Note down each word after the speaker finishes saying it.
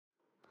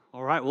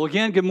All right, well,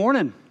 again, good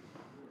morning.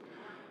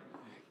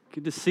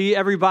 Good to see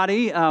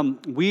everybody.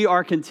 We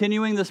are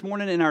continuing this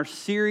morning in our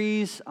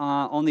series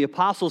on the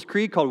Apostles'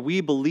 Creed called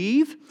We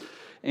Believe.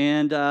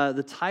 And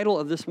the title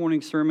of this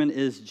morning's sermon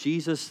is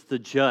Jesus the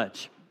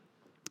Judge.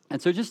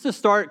 And so just to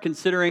start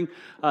considering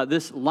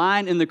this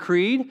line in the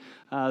Creed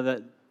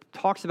that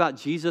talks about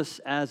Jesus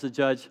as the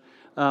judge,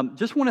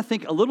 just want to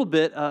think a little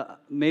bit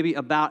maybe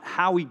about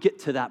how we get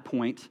to that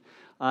point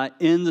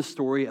in the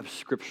story of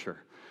Scripture.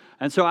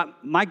 And so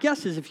my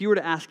guess is if you were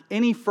to ask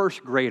any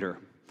first grader,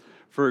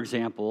 for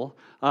example,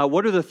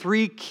 what are the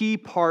three key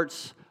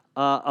parts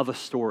of a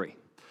story?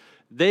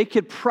 They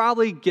could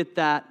probably get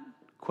that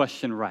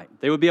question right.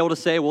 They would be able to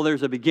say, well,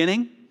 there's a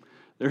beginning,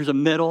 there's a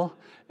middle,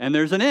 and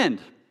there's an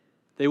end.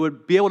 They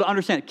would be able to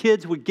understand it.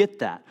 Kids would get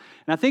that.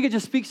 And I think it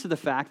just speaks to the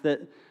fact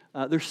that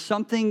there's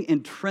something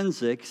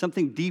intrinsic,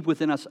 something deep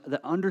within us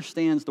that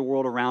understands the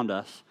world around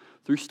us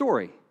through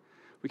story.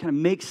 We kind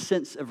of make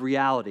sense of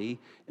reality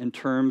in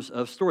terms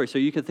of story. So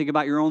you can think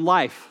about your own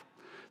life,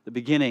 the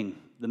beginning,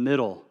 the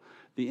middle,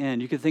 the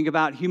end. You can think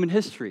about human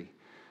history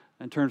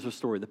in terms of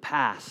story, the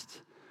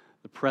past,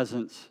 the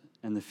present,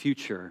 and the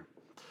future.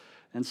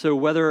 And so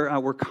whether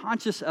we're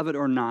conscious of it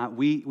or not,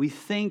 we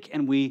think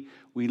and we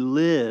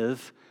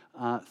live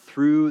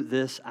through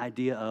this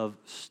idea of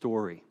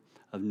story,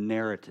 of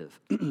narrative.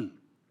 And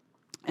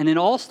in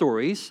all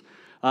stories,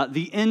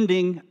 the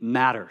ending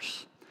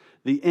matters.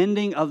 The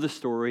ending of the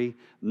story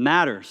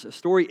matters. A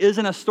story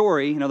isn't a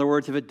story, in other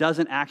words, if it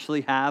doesn't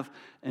actually have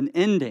an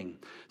ending.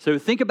 So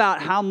think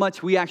about how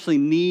much we actually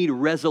need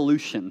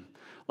resolution,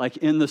 like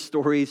in the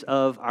stories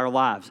of our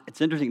lives. It's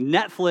interesting.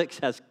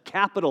 Netflix has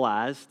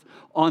capitalized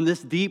on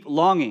this deep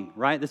longing,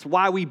 right? That's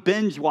why we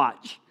binge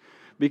watch,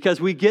 because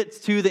we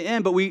get to the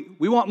end, but we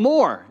want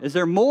more. Is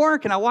there more?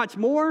 Can I watch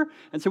more?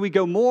 And so we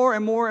go more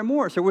and more and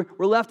more. So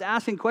we're left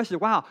asking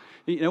questions. Wow,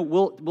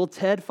 will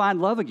Ted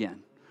find love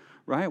again?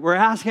 Right? We're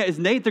asking, is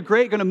Nate the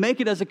Great going to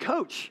make it as a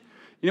coach?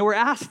 We're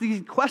asked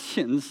these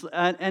questions,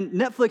 and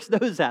Netflix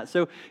knows that.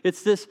 So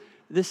it's this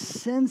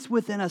sense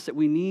within us that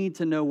we need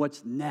to know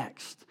what's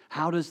next.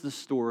 How does the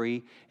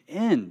story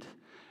end?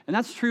 And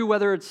that's true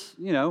whether it's,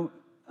 in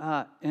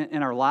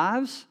our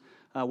lives,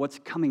 what's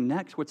coming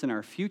next, what's in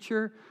our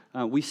future.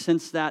 We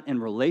sense that in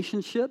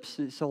relationships.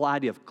 It's the whole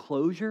idea of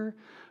closure.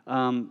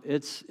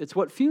 It's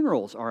what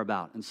funerals are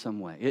about in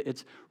some way.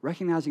 It's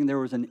recognizing there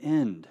was an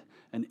end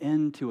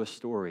to a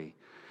story.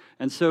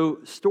 And so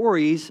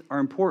stories are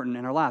important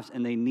in our lives,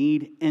 and they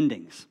need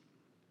endings.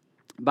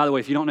 By the way,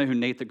 if you don't know who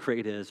Nate the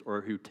Great is or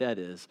who Ted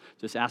is,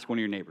 just ask one of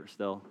your neighbors.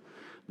 They'll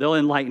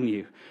enlighten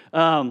you.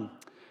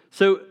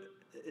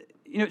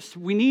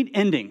 We need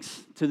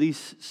endings to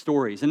these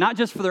stories, and not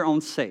just for their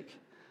own sake,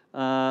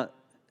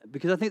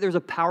 because I think there's a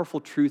powerful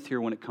truth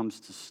here when it comes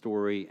to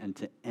story and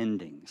to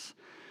endings.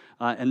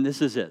 And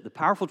this is it. The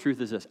powerful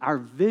truth is this. Our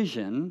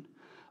vision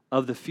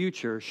of the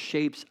future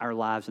shapes our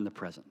lives in the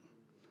present.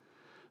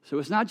 So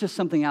it's not just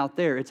something out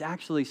there, it's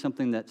actually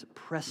something that's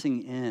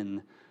pressing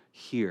in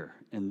here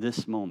in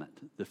this moment.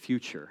 The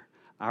future,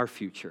 our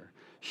future,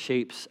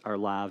 shapes our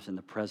lives in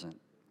the present.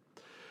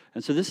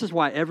 And so this is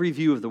why every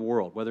view of the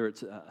world, whether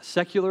it's a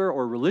secular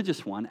or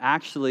religious one,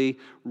 actually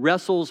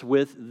wrestles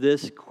with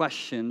this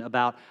question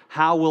about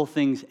how will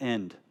things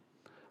end?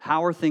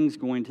 How are things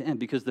going to end?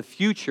 Because the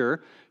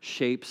future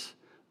shapes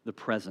the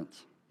present.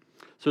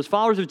 So as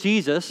followers of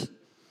Jesus,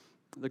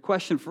 the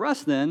question for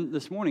us then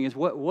this morning is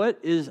what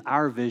is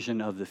our vision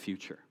of the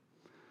future?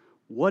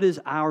 What is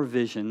our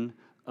vision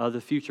of the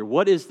future?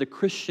 What is the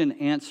Christian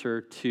answer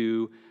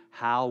to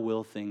how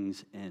will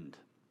things end?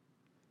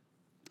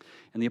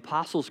 And the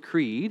Apostles'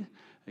 Creed,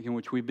 again,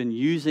 which we've been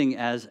using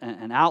as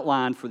an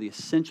outline for the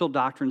essential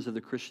doctrines of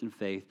the Christian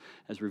faith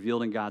as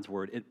revealed in God's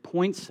Word, it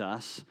points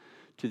us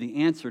to the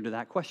answer to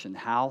that question,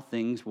 how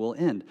things will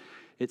end.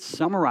 It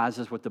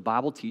summarizes what the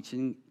Bible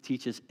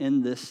teaches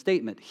in this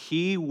statement.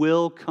 He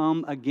will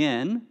come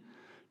again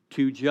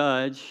to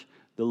judge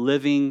the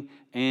living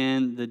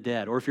and the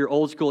dead. Or if you're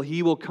old school,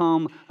 he will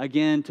come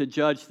again to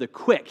judge the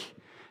quick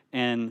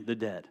and the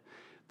dead.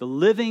 The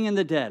living and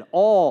the dead,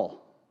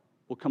 all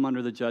will come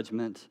under the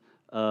judgment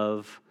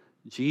of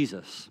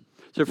Jesus.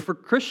 So for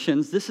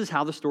Christians, this is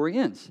how the story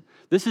ends.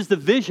 This is the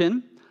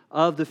vision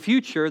of the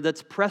future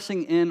that's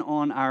pressing in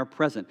on our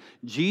present.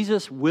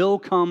 Jesus will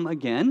come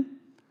again.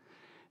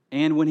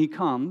 And when he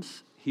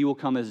comes, he will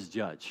come as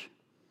judge.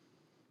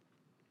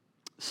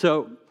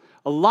 So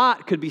a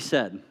lot could be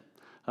said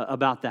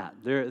about that.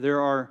 There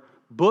are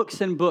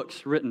books and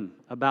books written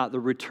about the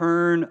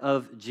return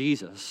of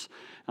Jesus,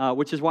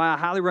 which is why I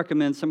highly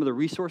recommend some of the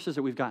resources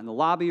that we've got in the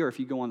lobby, or if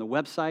you go on the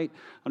website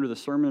under the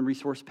sermon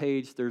resource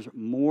page, there's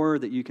more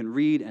that you can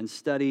read and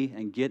study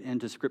and get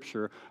into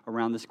Scripture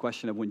around this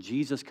question of when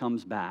Jesus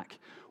comes back,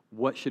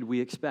 what should we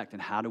expect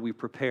and how do we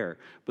prepare?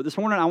 But this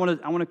morning I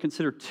want to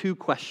consider two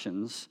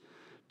questions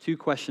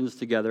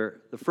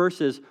together. The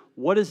first is,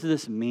 what does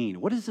this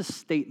mean? What does this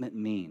statement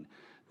mean?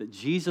 That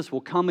Jesus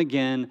will come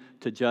again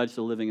to judge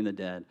the living and the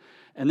dead.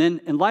 And then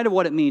in light of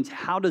what it means,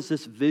 how does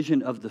this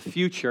vision of the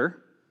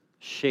future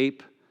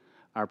shape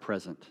our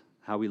present?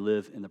 how we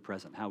live in the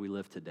present, how we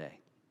live today.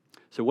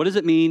 So what does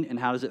it mean, and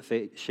how does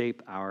it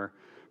shape our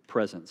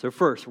present? So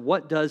first,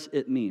 what does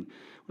it mean? I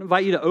want to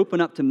invite you to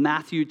open up to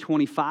Matthew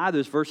 25,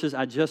 those verses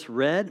I just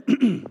read.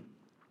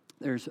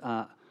 There's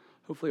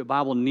hopefully a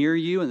Bible near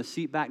you and the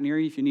seat back near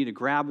you if you need to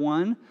grab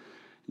one.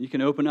 You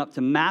can open up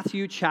to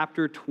Matthew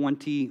chapter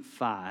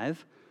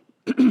 25.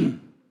 We're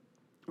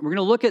going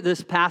to look at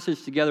this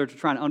passage together to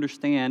try and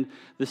understand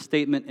this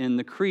statement in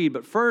the Creed.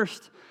 But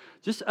first,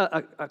 just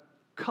a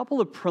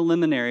couple of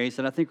preliminaries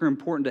that I think are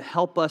important to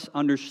help us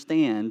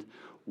understand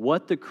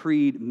what the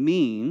Creed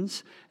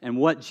means and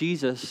what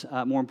Jesus,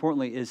 more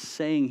importantly, is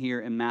saying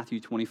here in Matthew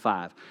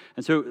 25.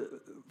 And so,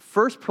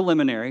 first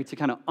preliminary to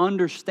kind of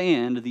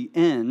understand the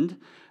end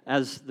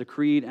as the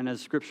Creed and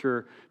as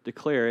Scripture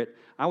declare it,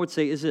 I would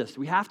say is this.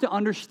 We have to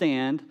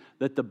understand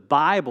that the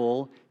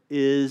Bible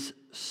is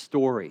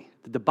story.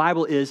 That the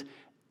Bible is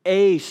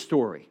a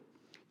story.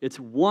 It's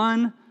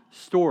one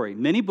story.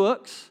 Many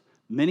books,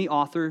 many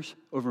authors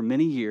over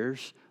many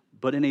years,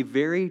 but in a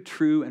very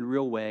true and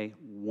real way,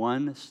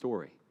 one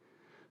story.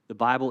 The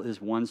Bible is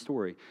one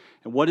story.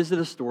 And what is it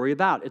a story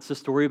about? It's a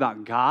story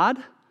about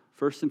God,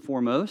 first and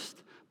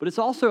foremost, but it's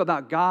also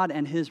about God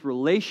and his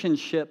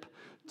relationship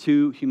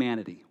to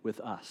humanity, with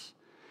us.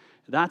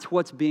 That's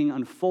what's being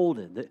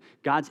unfolded, that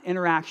God's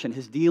interaction,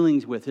 his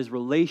dealings with, his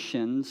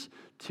relations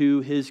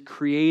to his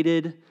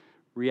created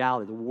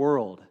reality, the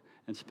world,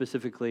 and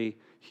specifically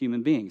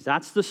human beings.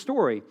 That's the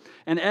story.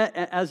 And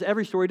as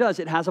every story does,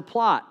 it has a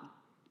plot.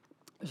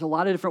 There's a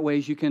lot of different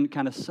ways you can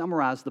kind of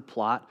summarize the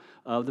plot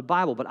of the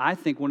Bible, but I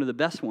think one of the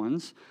best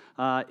ones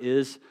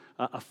is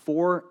a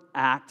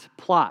 4-act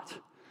plot.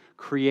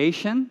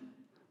 Creation,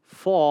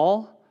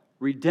 fall,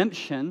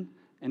 redemption,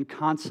 and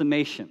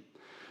consummation.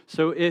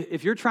 So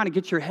if you're trying to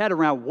get your head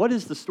around what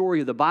is the story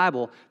of the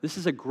Bible, this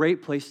is a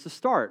great place to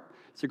start.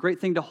 It's a great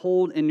thing to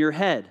hold in your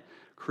head.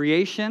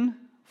 Creation,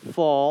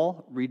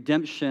 fall,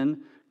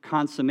 redemption,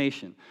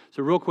 consummation.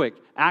 So real quick,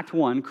 Act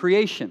 1,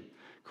 creation.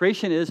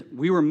 Creation is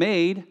we were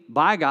made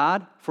by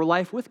God for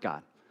life with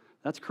God.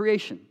 That's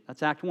creation.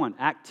 That's Act 1.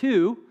 Act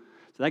 2,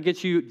 so that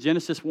gets you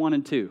Genesis 1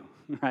 and 2,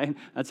 right?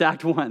 That's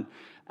Act 1.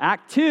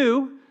 Act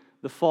 2,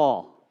 the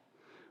fall.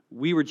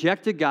 We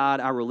rejected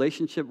God, our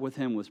relationship with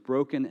him was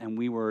broken, and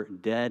we were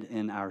dead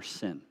in our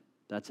sin.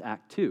 That's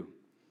Act 2.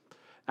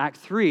 Act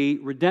 3,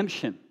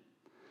 redemption.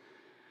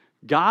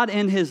 God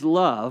in his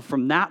love,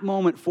 from that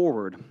moment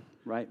forward,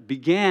 right,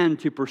 began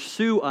to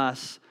pursue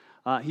us.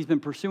 He's been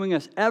pursuing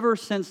us ever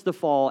since the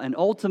fall, and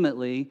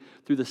ultimately,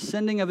 through the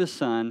sending of his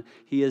Son,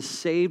 he has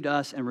saved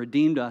us and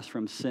redeemed us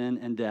from sin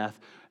and death.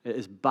 It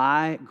is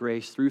by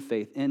grace through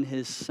faith in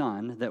his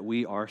Son that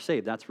we are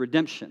saved. That's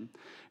redemption.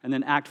 And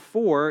then Act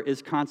 4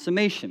 is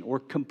consummation or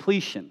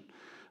completion.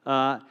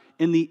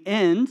 In the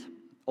end,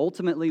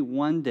 ultimately,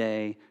 one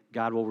day,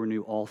 God will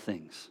renew all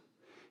things.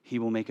 He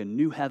will make a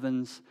new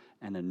heavens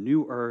and a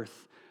new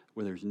earth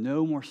where there's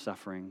no more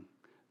suffering,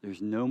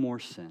 there's no more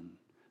sin,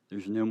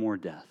 there's no more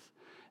death.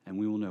 And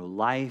we will know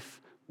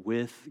life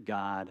with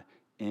God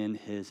in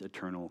his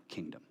eternal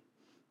kingdom.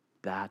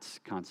 That's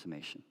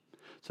consummation.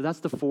 So that's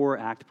the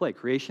 4-act play: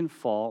 creation,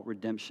 fall,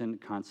 redemption,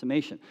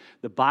 consummation.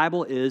 The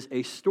Bible is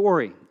a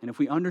story. And if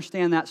we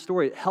understand that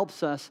story, it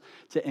helps us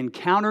to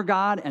encounter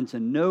God and to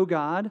know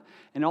God.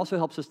 And it also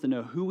helps us to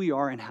know who we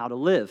are and how to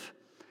live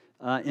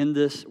in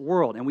this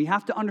world. And we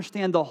have to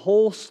understand the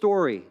whole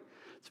story.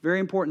 It's very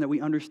important that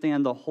we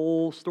understand the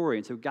whole story.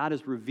 And so God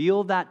has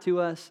revealed that to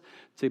us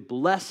to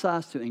bless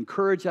us, to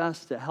encourage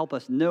us, to help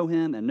us know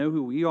him and know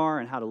who we are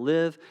and how to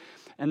live.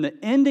 And the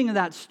ending of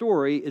that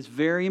story is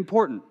very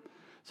important.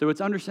 So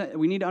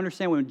we need to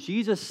understand when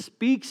Jesus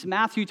speaks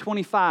Matthew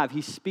 25,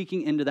 he's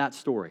speaking into that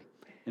story,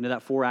 into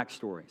that 4-act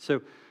story.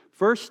 So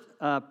first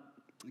kind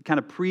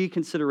of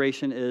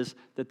pre-consideration is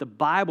that the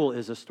Bible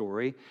is a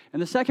story.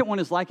 And the second one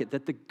is like it,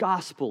 that the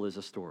gospel is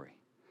a story.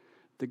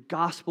 The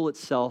gospel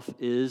itself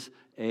is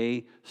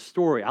a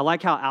story. I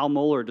like how Al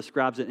Mohler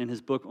describes it in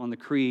his book on the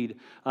Creed.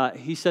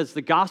 He says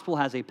the gospel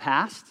has a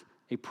past,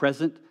 a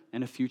present,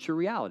 and a future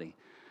reality.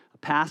 A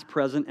past,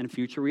 present, and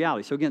future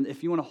reality. So again,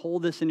 if you want to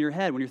hold this in your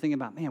head when you're thinking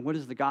about, man, what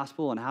is the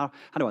gospel and how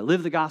do I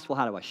live the gospel?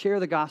 How do I share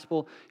the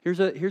gospel?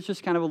 Here's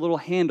just kind of a little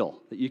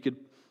handle that you could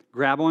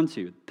grab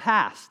onto.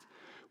 Past,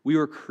 we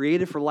were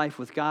created for life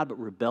with God but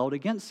rebelled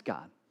against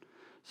God.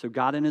 So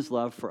God in his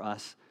love for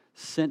us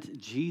sent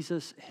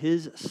Jesus,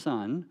 his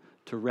Son,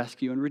 to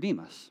rescue and redeem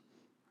us.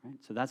 Right?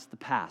 So that's the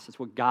past. That's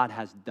what God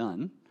has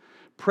done.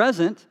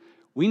 Present,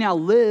 we now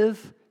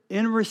live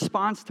in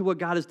response to what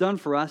God has done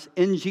for us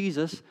in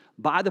Jesus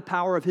by the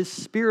power of his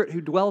Spirit who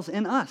dwells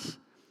in us.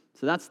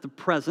 So that's the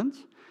present.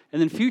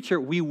 And then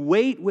future, we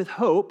wait with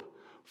hope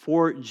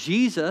for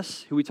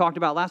Jesus, who we talked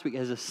about last week,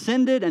 has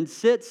ascended and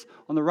sits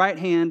on the right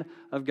hand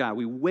of God.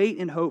 We wait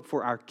in hope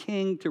for our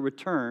King to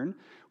return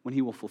when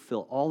he will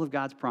fulfill all of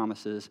God's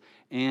promises,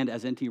 and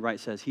as N.T. Wright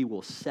says, he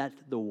will set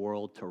the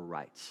world to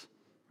rights.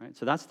 Right?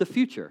 So that's the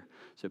future.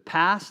 So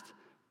past,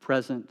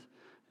 present,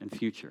 and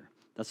future.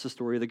 That's the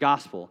story of the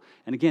gospel.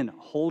 And again,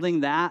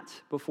 holding that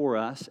before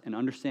us and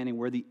understanding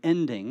where the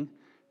ending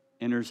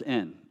enters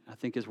in, I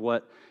think is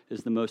what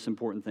is the most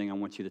important thing I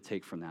want you to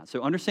take from that.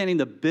 So understanding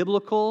the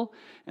biblical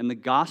and the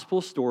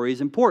gospel story is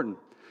important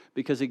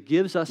because it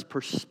gives us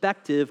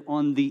perspective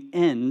on the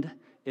end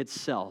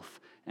itself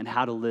and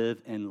how to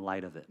live in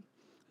light of it.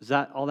 Does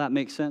that all that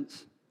make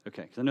sense?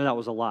 Okay, because I know that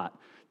was a lot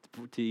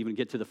to even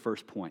get to the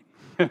first point.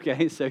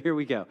 Okay, so here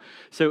we go.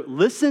 So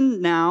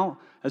listen now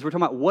as we're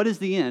talking about what is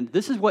the end.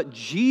 This is what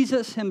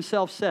Jesus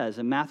himself says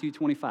in Matthew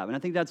 25, and I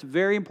think that's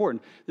very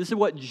important. This is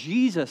what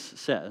Jesus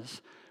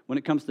says when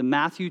it comes to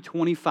Matthew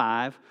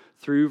 25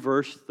 through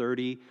verse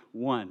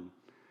 31.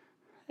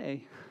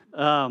 Hey,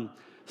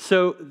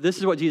 so this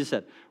is what Jesus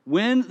said.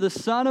 When the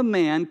Son of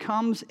Man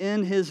comes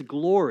in his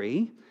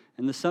glory,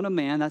 and the Son of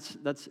Man,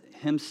 that's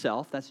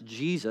himself, that's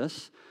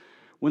Jesus.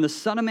 When the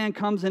Son of Man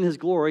comes in his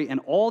glory and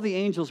all the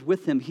angels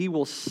with him, he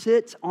will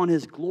sit on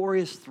his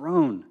glorious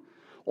throne.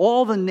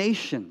 All the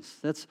nations,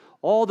 that's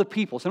all the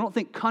people. So I don't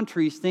think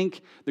countries,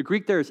 think the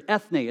Greek there is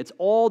ethne. It's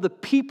all the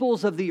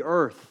peoples of the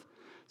earth.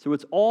 So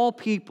it's all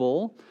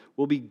people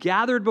will be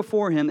gathered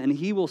before him, and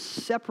he will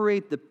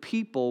separate the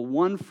people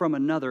one from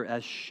another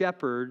as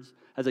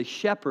a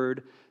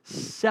shepherd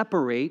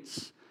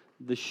separates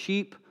the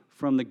sheep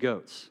from the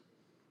goats.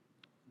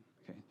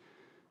 Okay.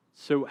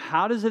 So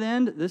how does it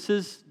end? This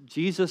is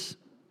Jesus'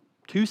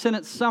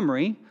 2-sentence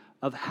summary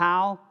of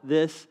how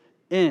this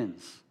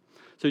ends.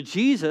 So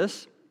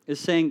Jesus is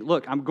saying,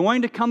 look, I'm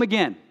going to come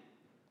again.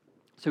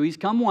 So he's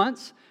come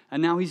once,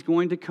 and now he's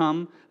going to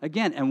come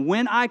again. And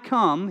when I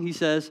come, he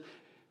says,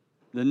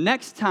 the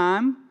next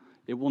time,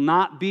 it will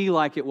not be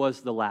like it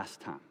was the last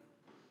time.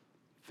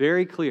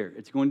 Very clear.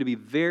 It's going to be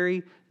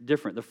very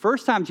different. The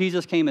first time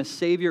Jesus came as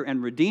Savior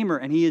and Redeemer,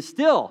 and he is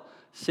still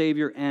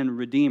Savior and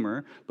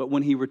Redeemer, but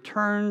when he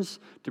returns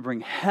to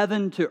bring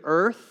heaven to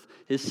earth,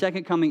 his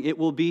second coming, it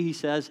will be, he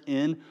says,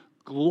 in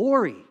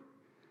glory.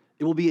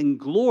 It will be in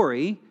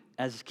glory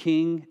as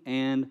King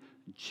and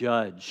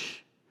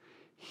Judge.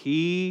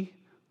 He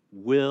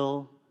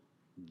will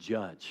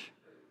judge.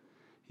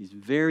 He's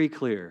very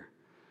clear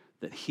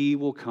that he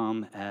will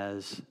come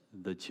as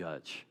the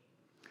judge.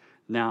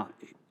 Now,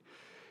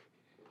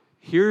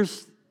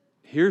 here's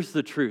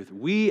the truth.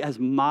 We as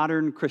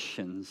modern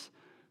Christians,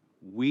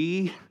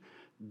 we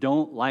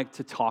don't like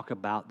to talk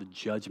about the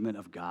judgment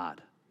of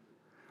God.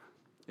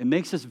 It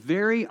makes us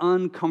very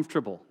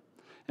uncomfortable.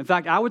 In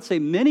fact, I would say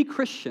many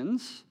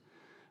Christians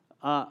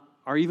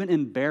are even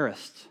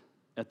embarrassed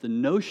at the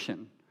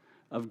notion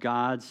of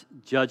God's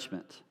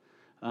judgment,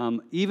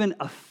 even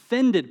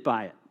offended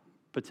by it,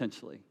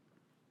 potentially.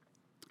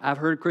 I've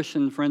heard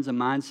Christian friends of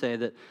mine say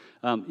that,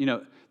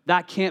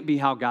 that can't be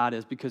how God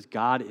is because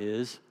God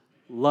is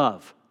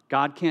love.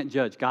 God can't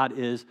judge. God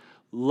is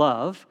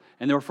love.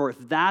 And therefore, if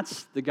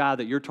that's the God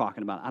that you're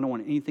talking about, I don't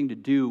want anything to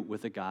do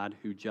with a God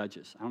who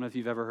judges. I don't know if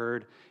you've ever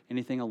heard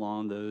anything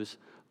along those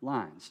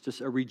lines.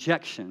 Just a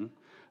rejection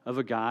of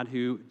a God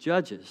who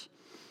judges.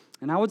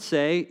 And I would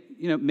say,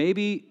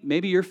 maybe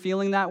you're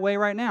feeling that way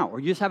right now, or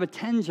you just have a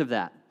tinge of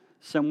that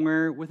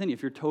somewhere within you,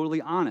 if you're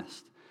totally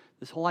honest.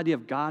 This whole idea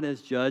of God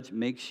as judge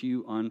makes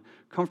you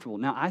uncomfortable.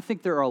 Now, I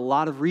think there are a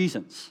lot of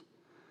reasons.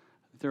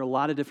 There are a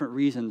lot of different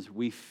reasons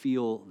we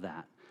feel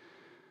that.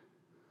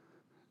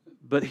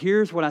 But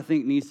here's what I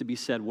think needs to be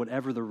said,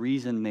 whatever the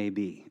reason may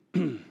be.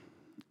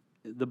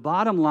 The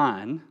bottom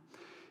line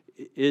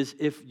is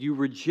if you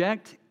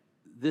reject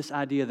this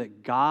idea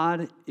that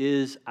God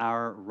is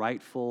our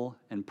rightful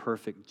and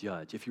perfect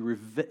judge, if you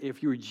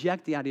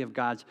reject the idea of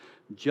God's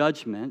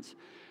judgment,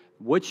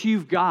 what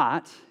you've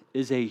got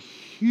is a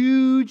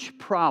huge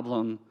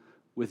problem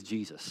with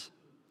Jesus.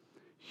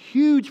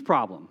 Huge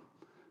problem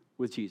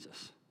with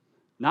Jesus.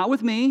 Not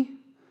with me,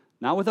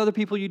 not with other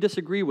people you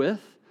disagree with,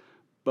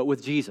 but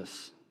with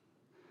Jesus.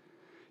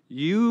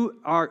 You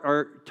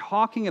are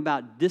talking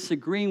about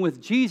disagreeing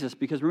with Jesus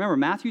because remember,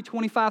 Matthew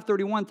 25,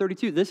 31,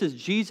 32, this is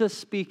Jesus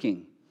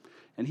speaking.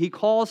 And he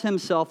calls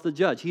himself the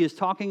judge. He is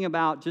talking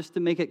about, just to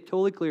make it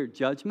totally clear,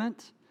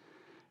 judgment,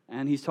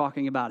 and he's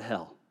talking about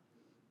hell.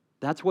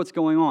 That's what's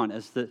going on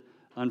as it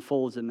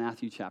unfolds in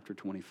Matthew chapter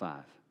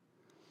 25.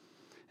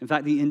 In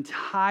fact, the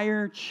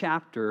entire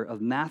chapter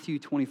of Matthew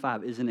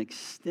 25 is an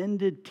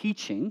extended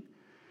teaching,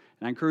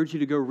 and I encourage you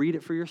to go read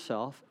it for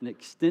yourself, an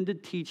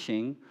extended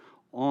teaching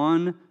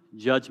on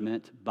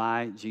judgment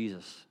by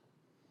Jesus.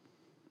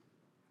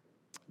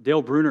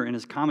 Dale Bruner, in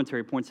his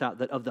commentary, points out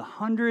that of the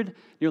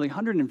nearly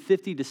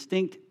 150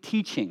 distinct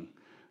teaching,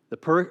 the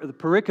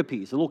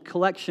pericopes, the little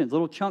collections,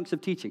 little chunks of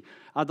teaching,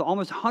 out of the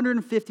almost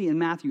 150 in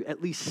Matthew,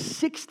 at least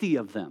 60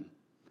 of them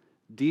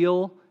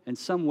deal in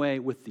some way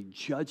with the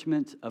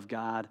judgment of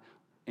God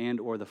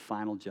and or the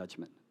final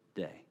judgment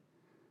day.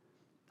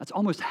 That's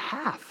almost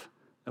half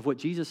of what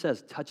Jesus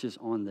says touches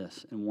on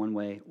this in one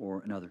way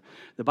or another.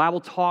 The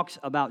Bible talks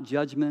about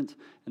judgment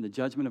and the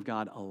judgment of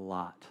God a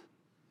lot.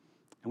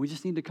 And we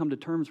just need to come to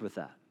terms with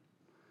that.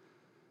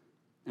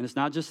 And it's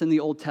not just in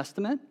the Old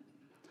Testament.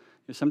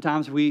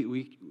 Sometimes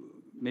we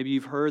maybe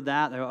you've heard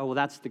that, oh, well,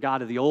 that's the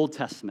God of the Old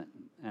Testament,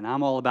 and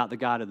I'm all about the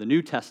God of the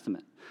New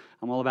Testament.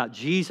 I'm all about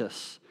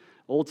Jesus.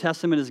 Old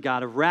Testament is a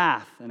God of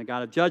wrath and a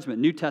God of judgment.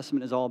 New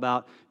Testament is all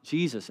about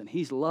Jesus, and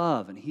he's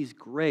love and he's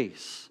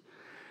grace.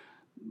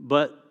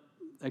 But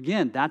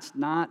again, that's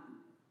not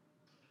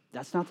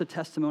the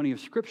testimony of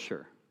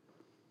Scripture.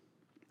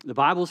 The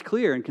Bible is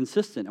clear and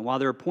consistent, and while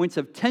there are points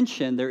of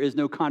tension, there is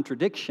no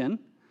contradiction.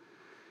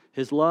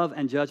 His love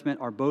and judgment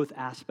are both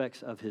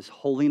aspects of his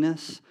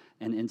holiness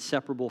and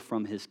inseparable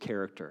from his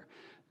character.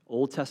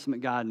 Old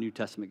Testament God, New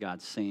Testament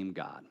God, same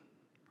God.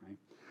 Right?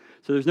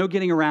 So there's no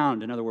getting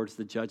around, in other words,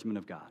 the judgment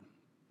of God.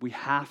 We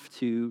have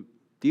to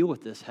deal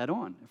with this head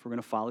on if we're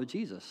going to follow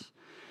Jesus.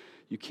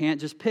 You can't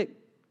just pick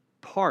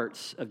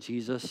parts of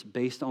Jesus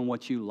based on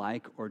what you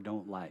like or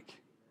don't like.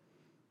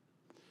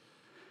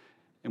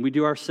 And we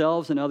do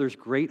ourselves and others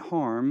great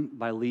harm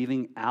by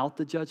leaving out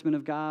the judgment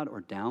of God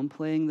or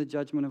downplaying the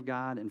judgment of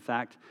God. In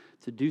fact,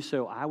 to do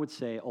so, I would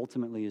say,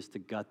 ultimately is to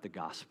gut the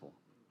gospel.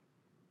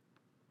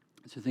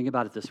 So think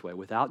about it this way.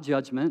 Without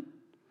judgment,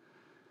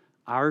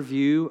 our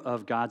view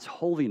of God's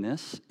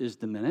holiness is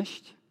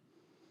diminished.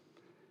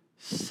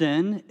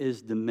 Sin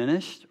is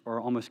diminished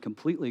or almost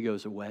completely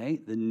goes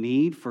away. The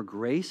need for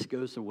grace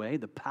goes away.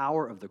 The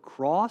power of the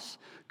cross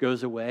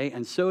goes away.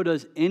 And so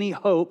does any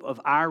hope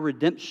of our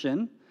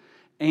redemption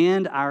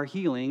and our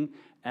healing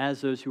as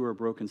those who are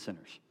broken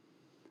sinners.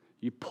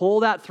 You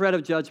pull that thread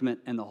of judgment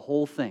and the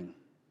whole thing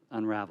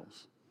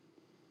unravels.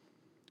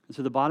 And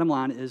so the bottom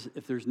line is,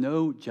 if there's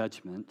no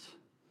judgment,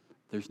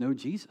 there's no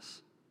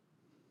Jesus.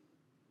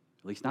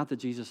 At least not the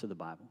Jesus of the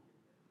Bible.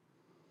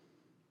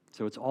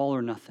 So it's all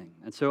or nothing.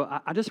 And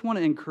so I just want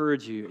to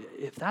encourage you,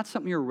 if that's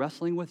something you're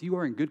wrestling with, you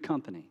are in good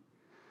company.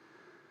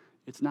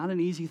 It's not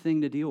an easy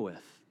thing to deal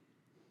with.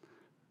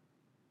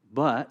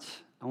 But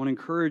I want to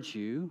encourage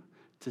you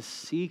to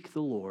seek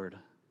the Lord.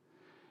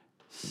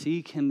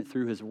 Seek him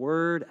through his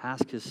word.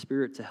 Ask his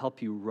Spirit to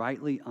help you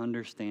rightly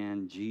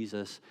understand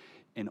Jesus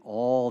in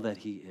all that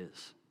he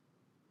is.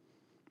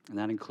 And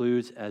that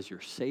includes as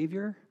your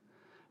Savior,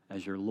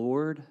 as your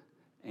Lord,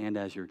 and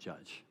as your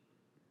judge.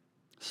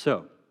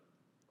 So,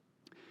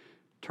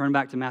 turn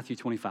back to Matthew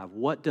 25.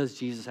 What does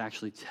Jesus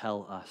actually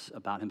tell us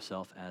about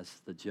himself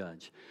as the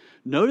judge?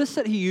 Notice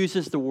that he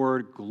uses the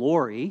word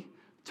glory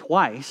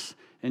twice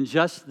in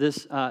just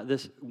this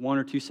one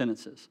or two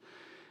sentences.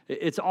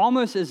 It's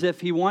almost as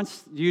if he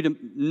wants you to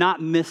not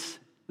miss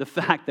the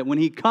fact that when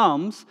he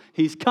comes,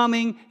 he's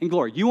coming in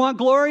glory. You want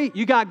glory?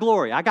 You got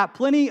glory. I got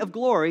plenty of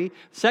glory.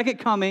 Second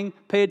coming,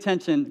 pay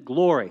attention,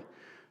 glory.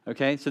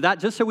 Okay, so that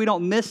just so we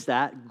don't miss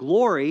that,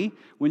 glory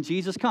when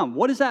Jesus comes.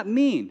 What does that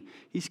mean?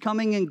 He's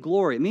coming in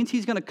glory. It means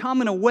he's going to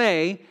come in a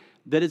way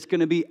that it's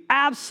going to be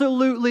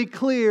absolutely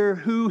clear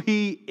who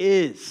he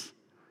is.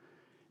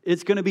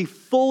 It's going to be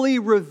fully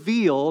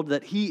revealed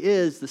that he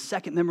is the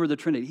second member of the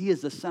Trinity. He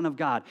is the Son of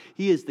God.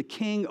 He is the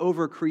King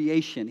over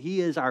creation.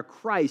 He is our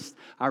Christ,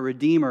 our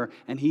Redeemer,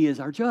 and he is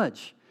our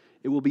judge.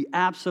 It will be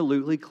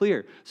absolutely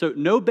clear. So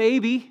no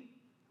baby,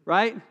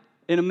 right,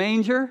 in a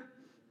manger.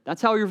 That's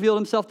how he revealed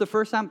himself the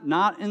first time.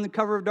 Not in the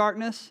cover of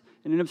darkness,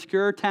 in an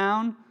obscure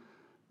town,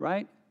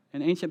 right,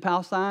 in ancient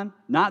Palestine.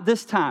 Not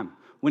this time.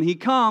 When he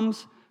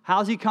comes,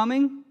 how's he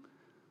coming?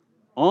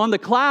 On the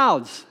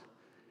clouds,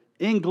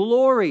 in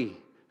glory.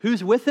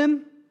 Who's with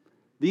him?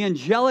 The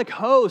angelic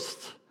host,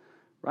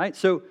 right?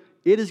 So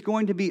it is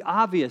going to be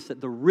obvious that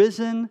the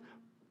risen,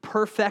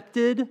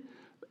 perfected,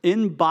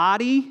 in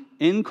body,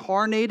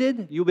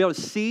 incarnated, you'll be able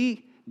to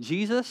see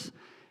Jesus.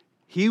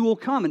 He will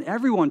come and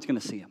everyone's going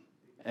to see him.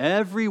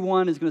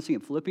 Everyone is going to see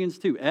him. Philippians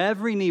 2,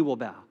 every knee will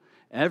bow,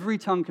 every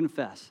tongue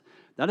confess.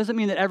 That doesn't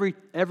mean that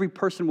every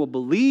person will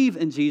believe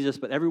in Jesus,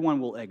 but everyone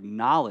will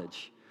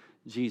acknowledge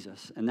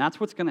Jesus. And that's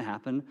what's going to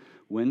happen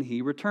when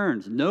he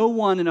returns. No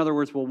one, in other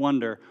words, will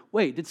wonder,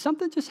 wait, did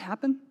something just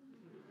happen?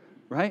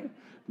 Right?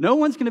 No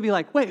one's going to be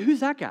like, wait, who's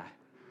that guy?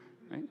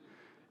 Right?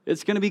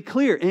 It's going to be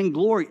clear. In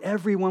glory,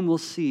 everyone will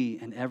see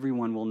and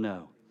everyone will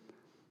know.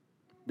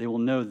 They will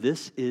know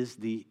this is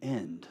the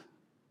end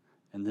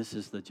and this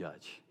is the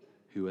judge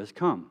who has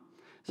come.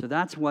 So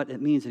that's what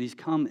it means that he's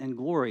come in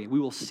glory. We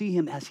will see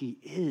him as he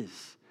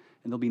is.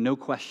 And there'll be no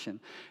question.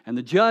 And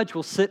the judge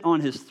will sit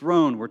on his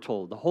throne, we're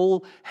told. The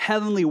whole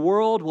heavenly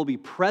world will be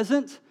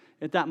present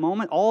at that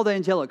moment. All the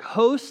angelic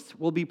hosts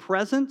will be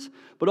present,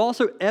 but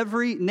also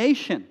every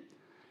nation.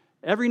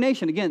 Every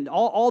nation, again,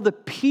 all the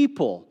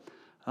people,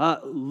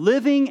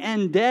 living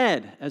and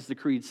dead, as the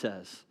creed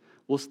says,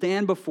 will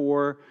stand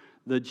before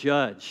the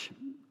judge.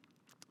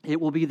 It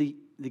will be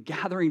the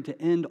gathering to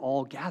end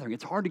all gathering.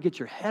 It's hard to get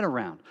your head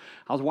around.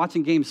 I was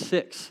watching Game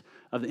 6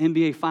 of the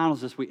NBA Finals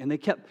this week, and they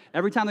kept,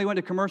 every time they went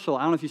to commercial,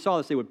 I don't know if you saw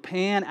this, they would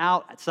pan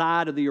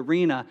outside of the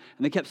arena,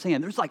 and they kept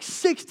saying, there's like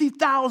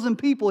 60,000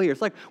 people here.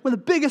 It's like one of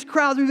the biggest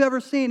crowds we've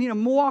ever seen. You know,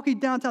 Milwaukee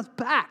downtown's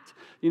packed.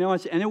 You know,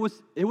 and it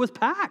was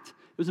packed.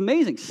 It was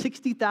amazing,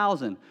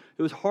 60,000.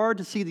 It was hard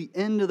to see the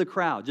end of the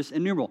crowd, just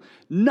innumerable.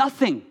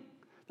 Nothing.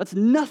 That's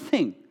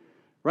nothing,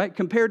 right,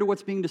 compared to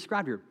what's being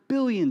described here.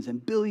 Billions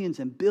and billions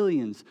and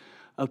billions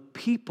of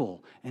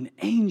people and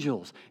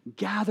angels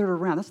gathered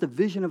around. That's the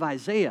vision of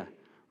Isaiah.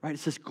 right?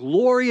 It's this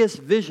glorious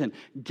vision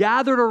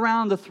gathered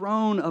around the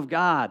throne of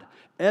God.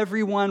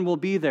 Everyone will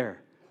be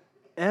there.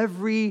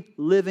 Every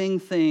living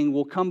thing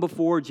will come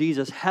before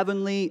Jesus,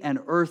 heavenly and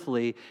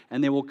earthly,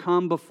 and they will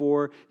come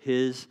before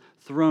his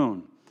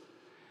throne.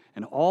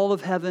 And all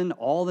of heaven,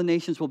 all the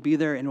nations will be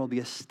there, and it will be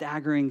a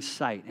staggering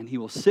sight. And he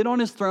will sit on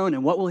his throne,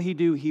 and what will he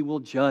do? He will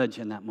judge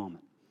in that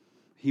moment.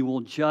 He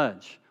will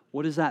judge.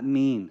 What does that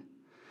mean?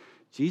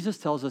 Jesus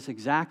tells us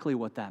exactly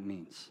what that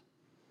means.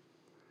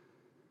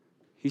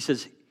 He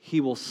says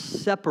he will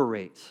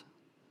separate.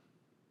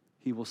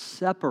 He will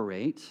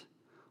separate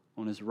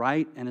on his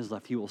right and his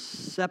left. He will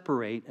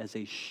separate as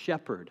a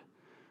shepherd,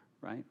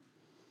 right?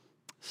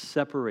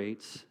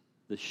 Separates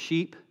the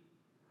sheep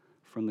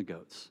from the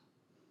goats.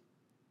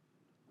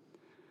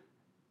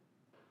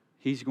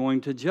 He's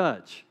going to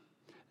judge.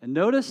 And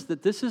notice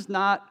that this is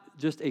not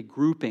just a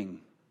grouping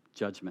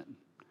judgment.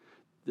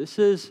 This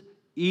is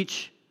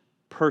each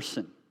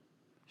person.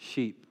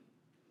 Sheep,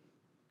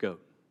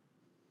 goat,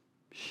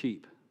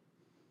 sheep,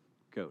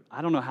 goat.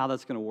 I don't know how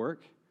that's going to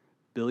work.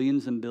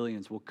 Billions and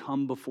billions will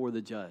come before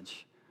the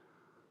judge.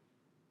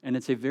 And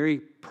it's a very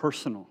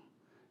personal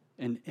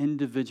and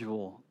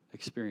individual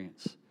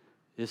experience.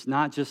 It's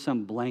not just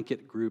some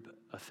blanket group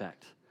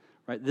effect,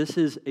 right? This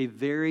is a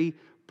very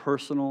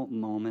personal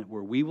moment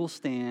where we will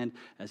stand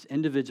as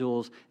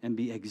individuals and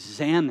be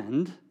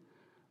examined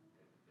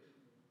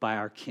by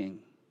our King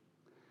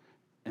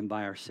and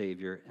by our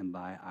Savior and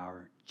by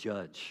our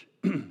Judge.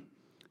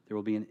 There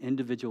will be an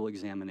individual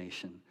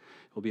examination.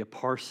 It will be a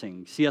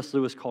parsing. C.S.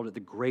 Lewis called it the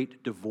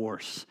great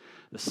divorce,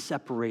 the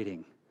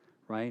separating,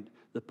 right?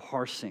 The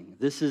parsing.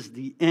 This is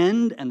the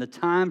end, and the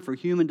time for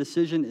human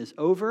decision is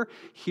over.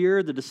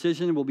 Here, the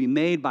decision will be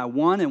made by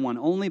one and one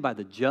only, by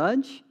the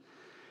judge,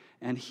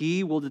 and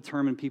he will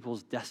determine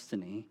people's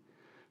destiny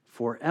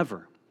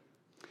forever.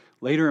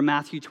 Later in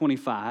Matthew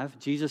 25,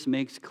 Jesus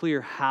makes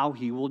clear how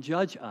he will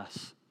judge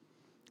us.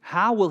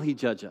 How will he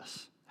judge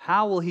us?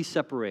 How will he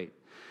separate?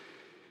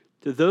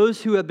 To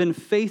those who have been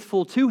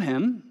faithful to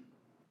him,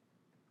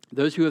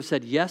 those who have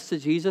said yes to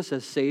Jesus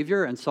as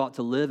Savior and sought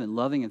to live in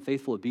loving and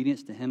faithful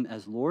obedience to him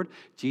as Lord,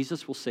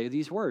 Jesus will say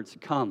these words,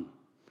 "Come,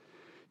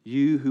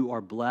 you who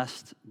are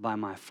blessed by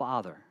my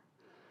Father,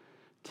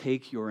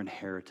 take your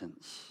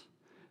inheritance,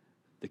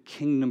 the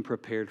kingdom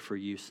prepared for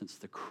you since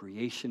the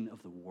creation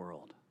of the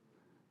world,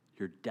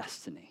 your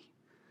destiny."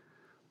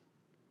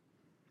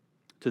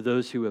 To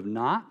those who have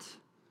not,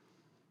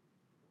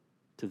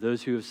 to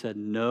those who have said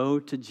no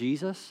to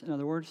Jesus, in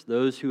other words,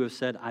 those who have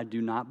said, "I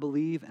do not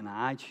believe and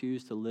I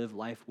choose to live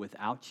life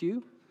without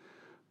you,"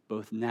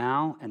 both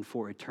now and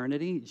for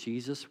eternity,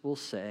 Jesus will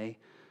say,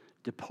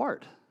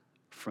 "Depart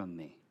from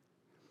me,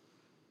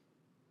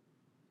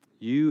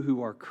 you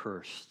who are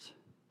cursed,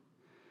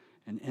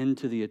 and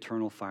into the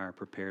eternal fire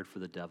prepared for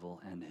the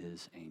devil and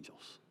his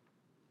angels."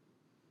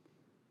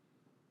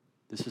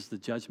 This is the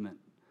judgment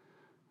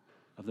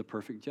of the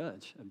perfect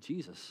judge, of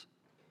Jesus.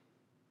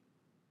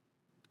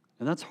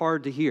 And that's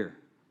hard to hear,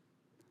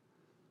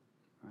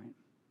 right?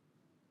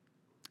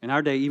 In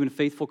our day, even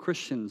faithful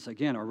Christians,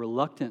 again, are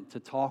reluctant to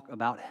talk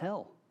about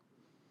hell.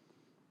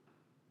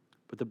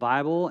 But the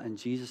Bible and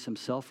Jesus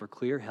himself are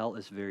clear. Hell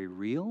is very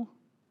real,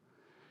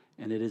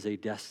 and it is a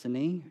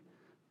destiny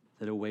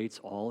that awaits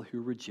all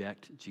who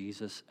reject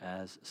Jesus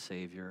as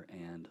Savior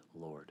and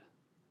Lord.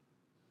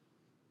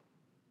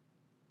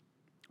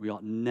 We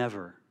ought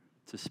never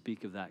to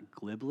speak of that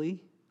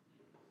glibly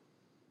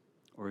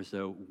or as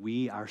though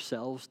we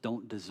ourselves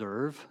don't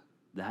deserve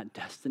that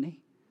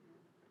destiny.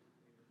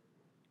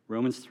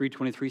 Romans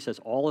 3:23 says,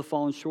 all have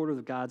fallen short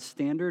of God's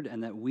standard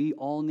and that we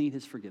all need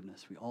his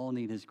forgiveness. We all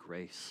need his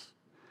grace.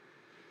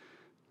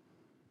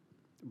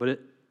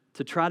 But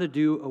to try to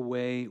do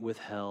away with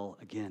hell,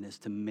 again, is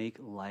to make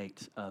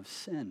light of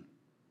sin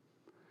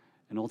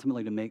and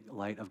ultimately to make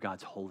light of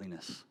God's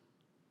holiness.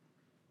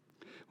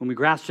 When we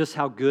grasp just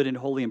how good and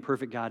holy and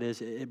perfect God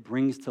is, it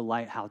brings to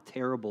light how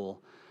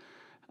terrible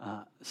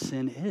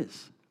sin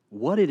is,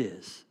 what it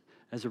is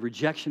as a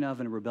rejection of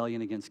and a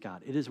rebellion against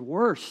God. It is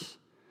worse.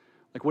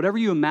 Like whatever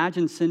you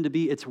imagine sin to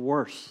be, it's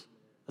worse.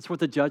 That's what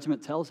the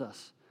judgment tells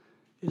us.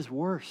 It is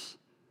worse.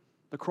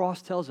 The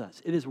cross tells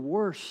us it is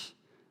worse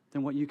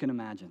than what you can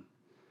imagine.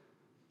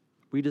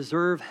 We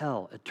deserve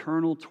hell,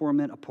 eternal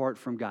torment apart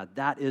from God.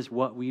 That is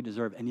what we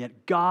deserve. And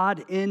yet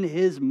God, in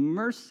his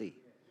mercy,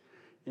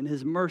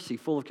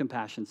 full of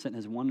compassion, sent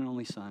his one and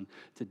only Son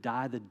to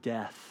die the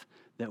death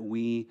that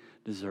we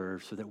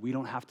deserve so that we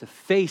don't have to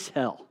face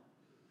hell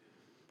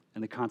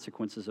and the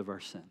consequences of our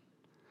sin.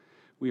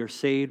 We are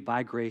saved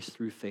by grace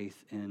through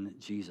faith in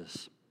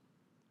Jesus.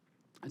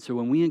 And so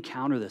when we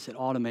encounter this, it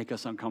ought to make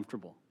us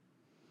uncomfortable.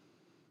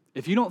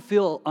 If you don't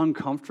feel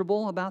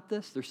uncomfortable about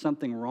this, there's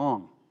something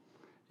wrong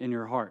in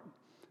your heart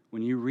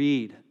when you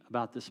read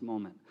about this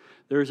moment.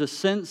 There's a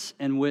sense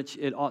in which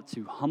it ought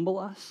to humble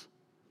us,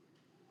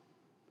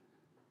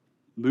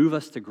 move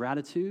us to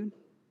gratitude,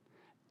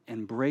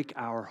 and break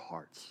our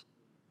hearts.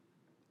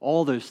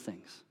 All those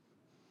things.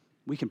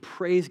 We can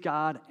praise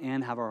God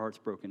and have our hearts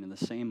broken in the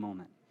same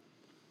moment.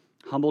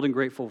 humbled and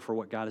grateful for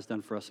what God has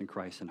done for us in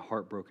Christ, and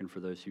heartbroken for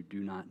those who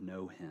do not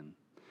know him.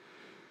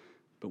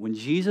 But when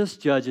Jesus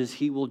judges,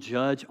 he will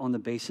judge on the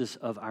basis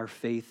of our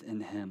faith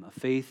in him, a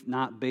faith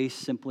not based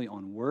simply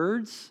on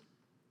words,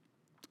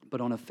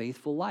 but on a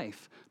faithful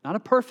life, not a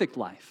perfect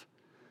life.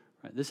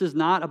 Right? This is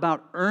not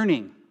about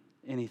earning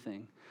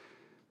anything,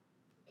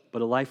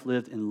 but a life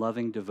lived in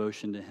loving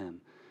devotion to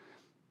him.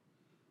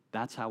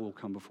 That's how we'll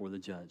come before the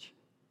judge.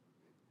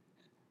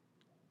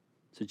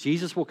 So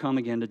Jesus will come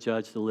again to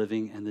judge the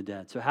living and the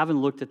dead. So having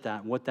looked at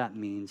that and what that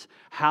means,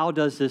 how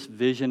does this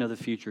vision of the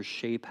future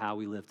shape how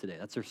we live today?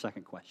 That's our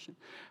second question.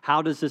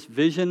 How does this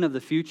vision of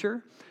the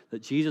future,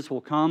 that Jesus will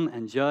come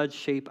and judge,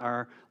 shape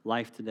our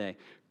life today?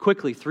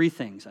 Quickly, three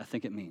things I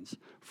think it means.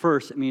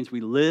 First, it means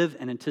we live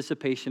in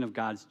anticipation of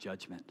God's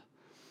judgment.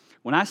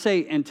 When I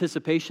say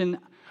anticipation,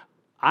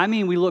 I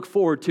mean we look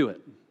forward to it.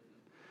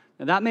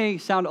 Now that may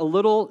sound a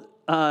little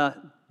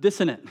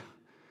dissonant,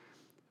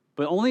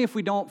 but only if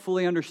we don't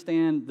fully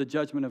understand the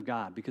judgment of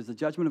God, because the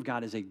judgment of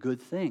God is a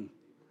good thing.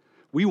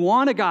 We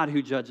want a God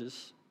who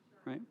judges,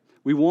 right?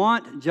 We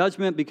want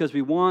judgment because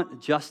we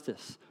want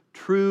justice,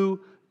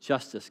 true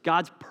justice.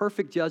 God's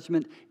perfect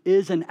judgment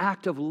is an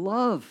act of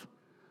love.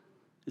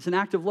 It's an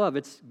act of love.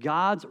 It's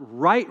God's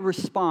right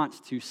response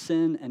to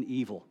sin and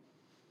evil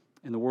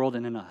in the world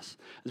and in us.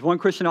 As one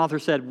Christian author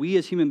said, we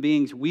as human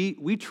beings,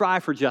 we try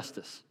for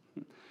justice.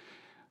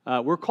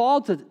 We're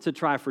called to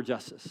try for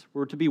justice.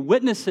 We're to be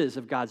witnesses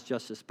of God's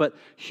justice. But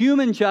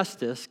human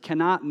justice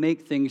cannot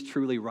make things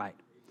truly right.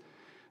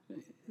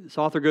 This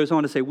author goes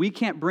on to say, we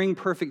can't bring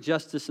perfect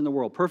justice in the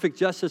world. Perfect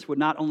justice would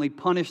not only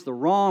punish the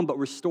wrong, but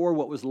restore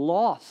what was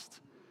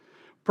lost.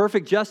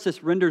 Perfect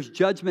justice renders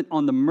judgment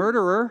on the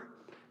murderer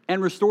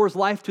and restores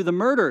life to the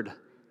murdered.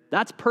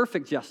 That's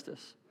perfect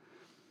justice.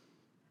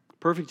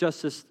 Perfect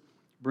justice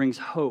brings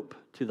hope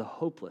to the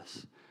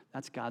hopeless.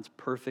 That's God's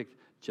perfect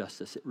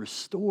justice. It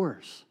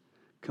restores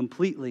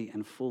completely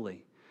and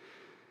fully.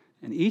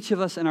 And each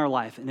of us in our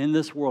life and in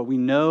this world, we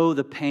know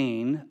the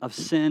pain of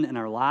sin in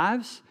our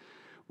lives.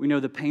 We know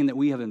the pain that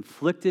we have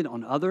inflicted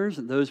on others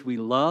and those we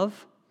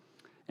love.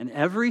 And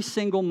every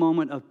single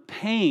moment of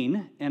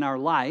pain in our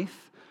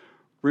life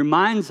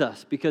reminds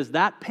us, because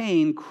that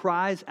pain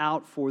cries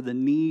out for the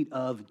need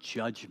of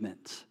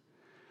judgment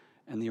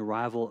and the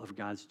arrival of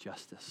God's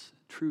justice,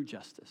 true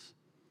justice,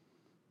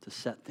 to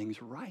set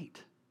things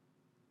right.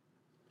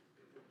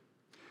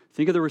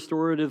 Think of the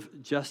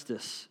restorative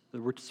justice, the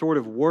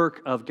restorative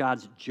work of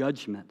God's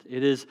judgment.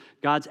 It is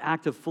God's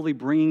act of fully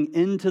bringing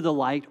into the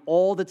light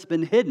all that's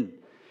been hidden.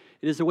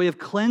 It is a way of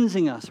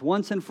cleansing us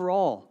once and for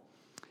all.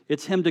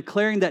 It's him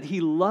declaring that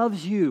he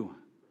loves you,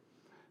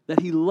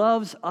 that he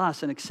loves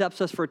us and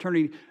accepts us for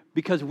eternity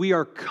because we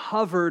are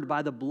covered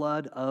by the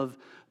blood of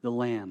the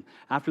Lamb.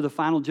 After the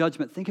final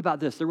judgment, think about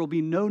this. There will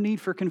be no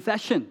need for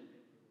confession.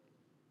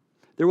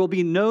 There will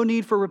be no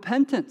need for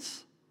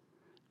repentance.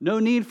 No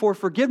need for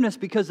forgiveness,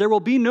 because there will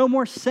be no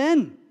more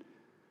sin.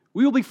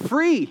 We will be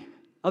free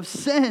of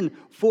sin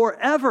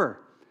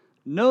forever.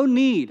 No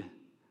need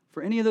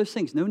for any of those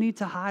things. No need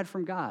to hide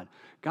from God.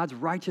 God's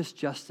righteous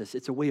justice,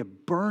 it's a way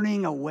of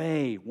burning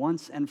away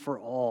once and for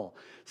all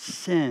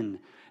sin.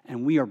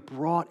 And we are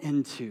brought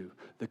into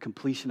the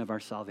completion of our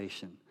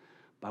salvation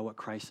by what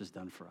Christ has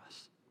done for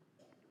us.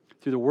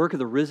 Through the work of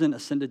the risen,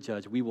 ascended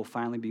judge, we will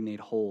finally be made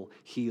whole,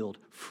 healed,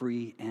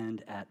 free,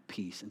 and at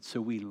peace. And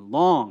so we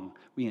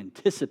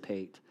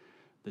anticipate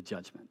the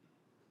judgment.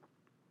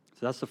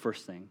 So that's the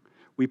first thing.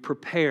 We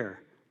prepare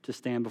to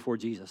stand before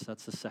Jesus.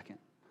 That's the second.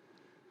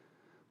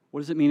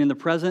 What does it mean in the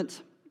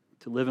present?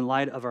 To live in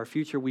light of our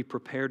future, we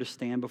prepare to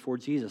stand before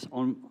Jesus.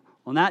 On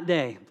that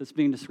day that's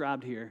being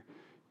described here,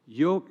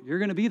 you're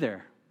going to be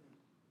there.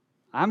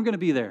 I'm going to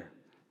be there.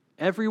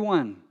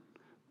 Everyone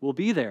will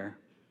be there.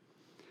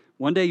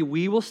 One day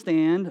we will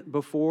stand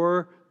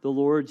before the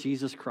Lord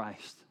Jesus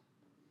Christ,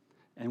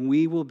 and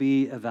we will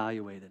be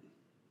evaluated.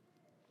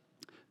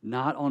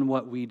 Not on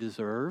what we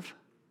deserve,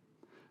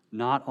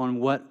 not on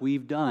what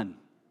we've done.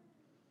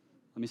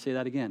 Let me say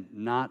that again.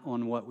 Not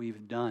on what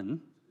we've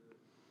done,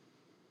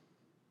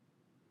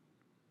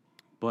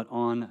 but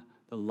on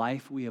the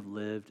life we have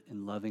lived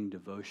in loving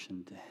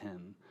devotion to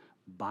him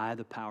by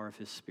the power of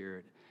his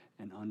Spirit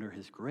and under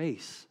his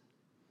grace.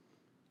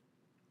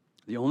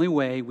 The only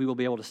way we will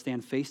be able to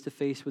stand face to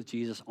face with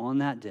Jesus on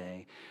that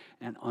day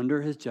and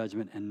under his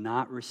judgment and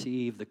not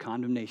receive the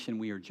condemnation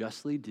we are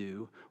justly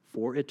due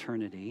for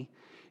eternity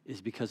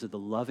is because of the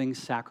loving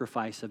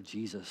sacrifice of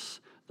Jesus,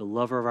 the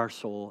lover of our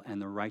soul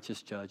and the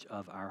righteous judge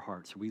of our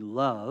hearts. We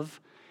love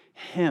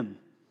him.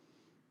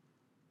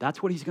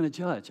 That's what he's going to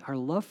judge, our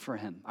love for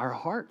him, our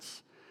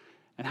hearts.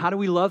 And how do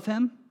we love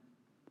him?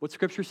 What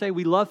Scripture say?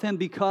 We love him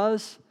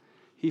because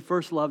he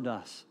first loved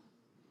us.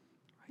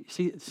 You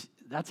see,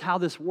 that's how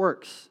this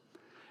works.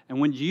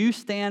 And when you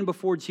stand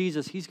before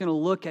Jesus, he's going to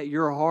look at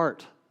your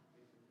heart.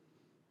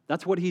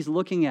 That's what he's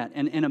looking at.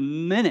 And in a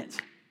minute,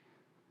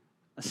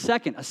 a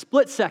second, a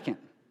split second,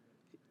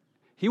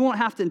 he won't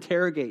have to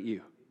interrogate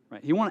you,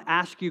 right? He won't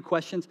ask you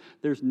questions.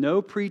 There's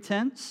no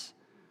pretense.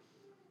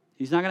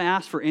 He's not going to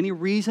ask for any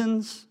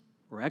reasons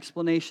or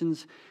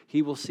explanations.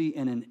 He will see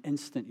in an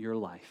instant your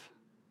life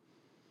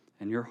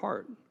and your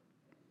heart.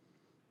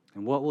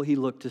 And what will he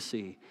look to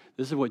see?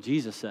 This is what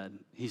Jesus said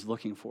he's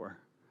looking for.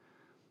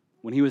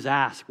 When he was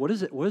asked, what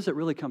does it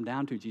really come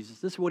down to, Jesus?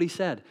 This is what he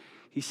said.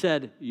 He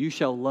said, you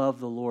shall love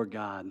the Lord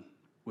God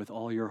with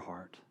all your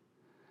heart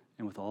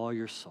and with all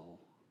your soul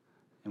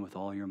and with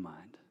all your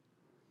mind.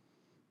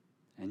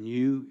 And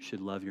you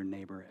should love your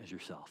neighbor as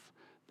yourself.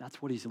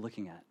 That's what he's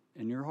looking at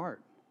in your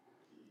heart,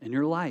 in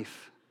your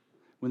life.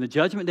 When the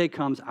judgment day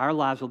comes, our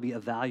lives will be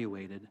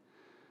evaluated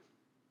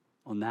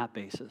on that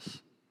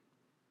basis.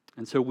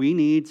 And so we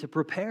need to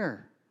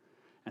prepare.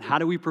 And how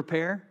do we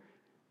prepare?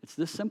 It's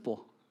this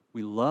simple.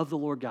 We love the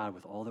Lord God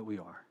with all that we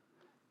are,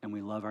 and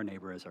we love our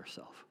neighbor as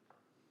ourselves.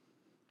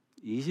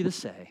 Easy to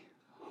say,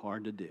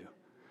 hard to do,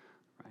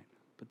 right?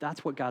 But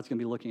that's what God's going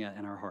to be looking at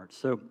in our hearts.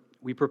 So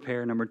we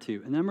prepare, number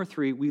 2. And number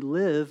 3, we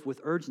live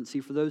with urgency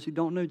for those who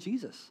don't know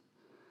Jesus.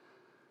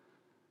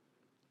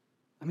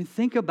 I mean,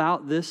 think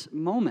about this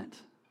moment.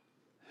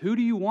 Who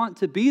do you want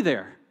to be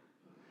there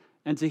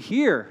and to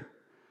hear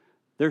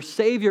their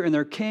Savior and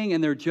their King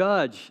and their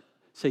Judge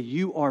say,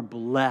 you are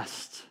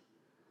blessed.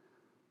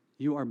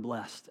 You are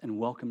blessed and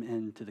welcome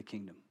into the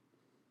kingdom.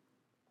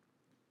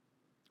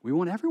 We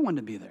want everyone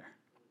to be there.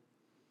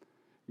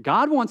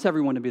 God wants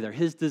everyone to be there.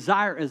 His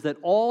desire is that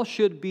all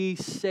should be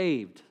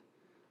saved.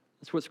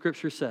 That's what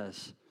Scripture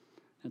says.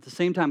 At the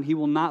same time, he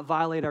will not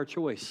violate our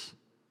choice.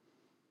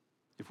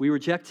 If we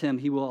reject him,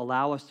 he will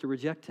allow us to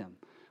reject him.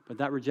 But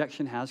that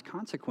rejection has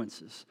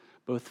consequences,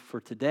 both for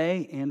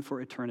today and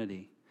for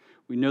eternity.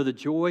 We know the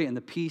joy and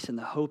the peace and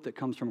the hope that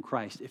comes from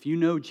Christ. If you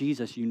know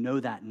Jesus, you know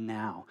that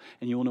now,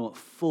 and you will know it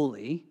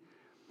fully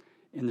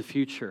in the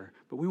future.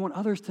 But we want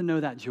others to know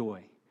that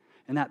joy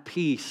and that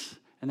peace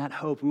and that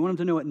hope. We want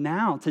them to know it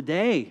now,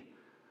 today,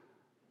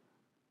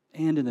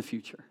 and in the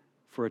future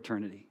for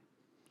eternity.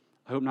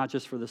 I hope not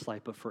just for this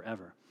life, but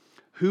forever.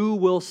 Who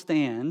will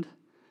stand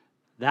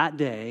that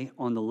day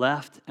on the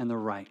left and the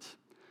right?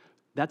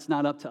 That's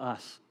not up to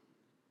us,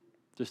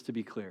 just to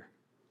be clear.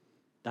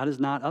 That is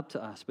not up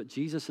to us, but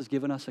Jesus has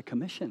given us a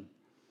commission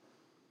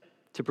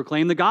to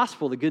proclaim the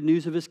gospel, the good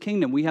news of his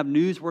kingdom. We have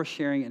news worth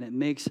sharing, and it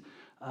makes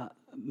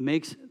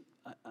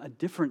a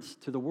difference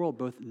to the world,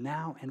 both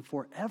now and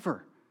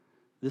forever,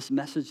 this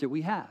message that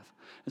we have.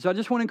 And so I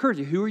just want to encourage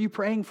you, who are you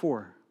praying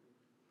for?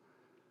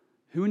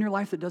 Who in your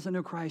life that doesn't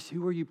know Christ,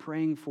 who are you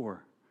praying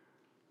for?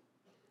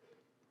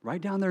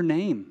 Write down their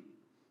name.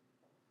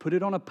 Put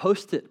it on a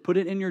Post-it. Put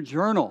it in your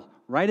journal.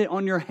 Write it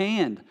on your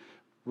hand.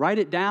 Write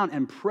it down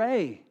and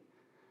pray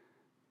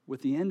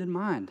with the end in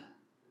mind,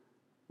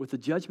 with the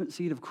judgment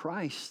seat of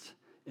Christ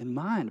in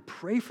mind.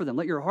 Pray for them.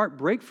 Let your heart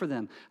break for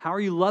them. How are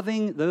you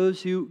loving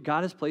those who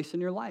God has placed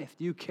in your life?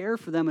 Do you care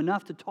for them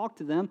enough to talk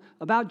to them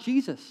about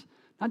Jesus?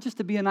 Not just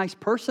to be a nice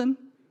person.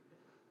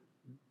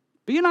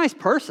 Be a nice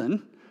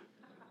person,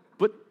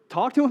 but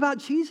talk to them about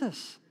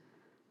Jesus.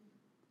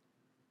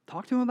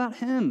 Talk to them about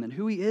him and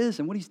who he is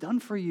and what he's done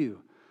for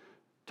you.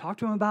 Talk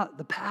to them about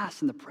the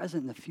past and the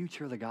present and the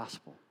future of the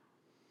gospel.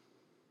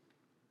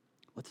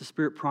 Let the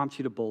Spirit prompt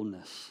you to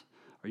boldness.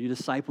 Are you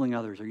discipling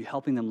others? Are you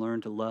helping them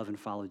learn to love and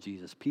follow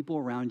Jesus? People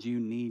around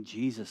you need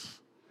Jesus.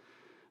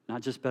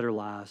 Not just better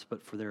lives,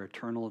 but for their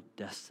eternal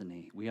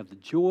destiny. We have the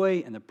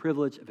joy and the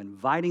privilege of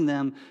inviting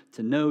them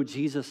to know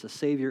Jesus, the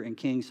Savior and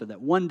King, so that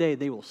one day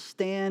they will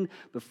stand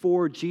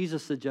before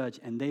Jesus, the Judge,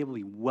 and they will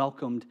be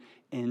welcomed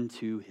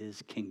into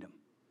his kingdom.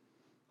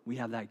 We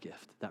have that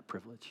gift, that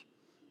privilege.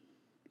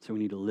 So we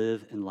need to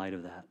live in light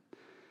of that.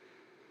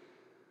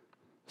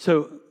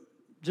 So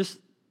just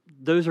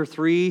those are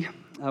 3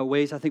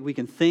 ways I think we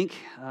can think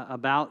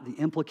about the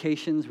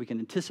implications. We can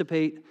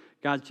anticipate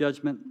God's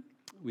judgment.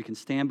 We can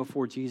stand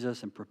before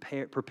Jesus and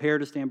prepare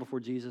to stand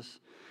before Jesus.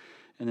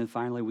 And then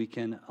finally, we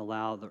can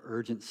allow the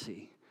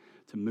urgency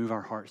to move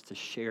our hearts to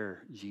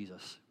share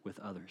Jesus with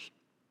others.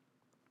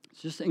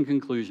 Just in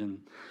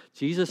conclusion,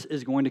 Jesus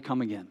is going to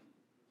come again.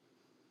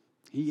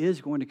 He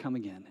is going to come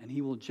again, and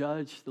he will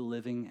judge the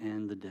living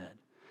and the dead.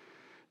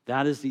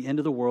 That is the end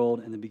of the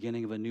world and the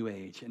beginning of a new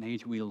age, an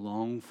age we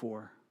long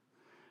for,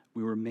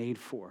 we were made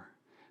for,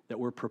 that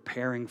we're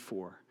preparing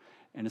for,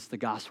 and it's the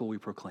gospel we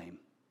proclaim.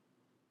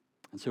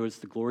 And so it's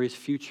the glorious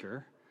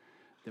future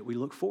that we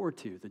look forward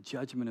to, the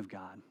judgment of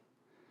God,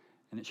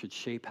 and it should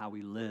shape how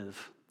we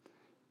live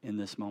in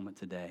this moment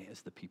today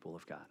as the people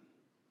of God.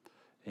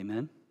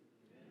 Amen?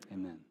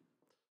 Amen.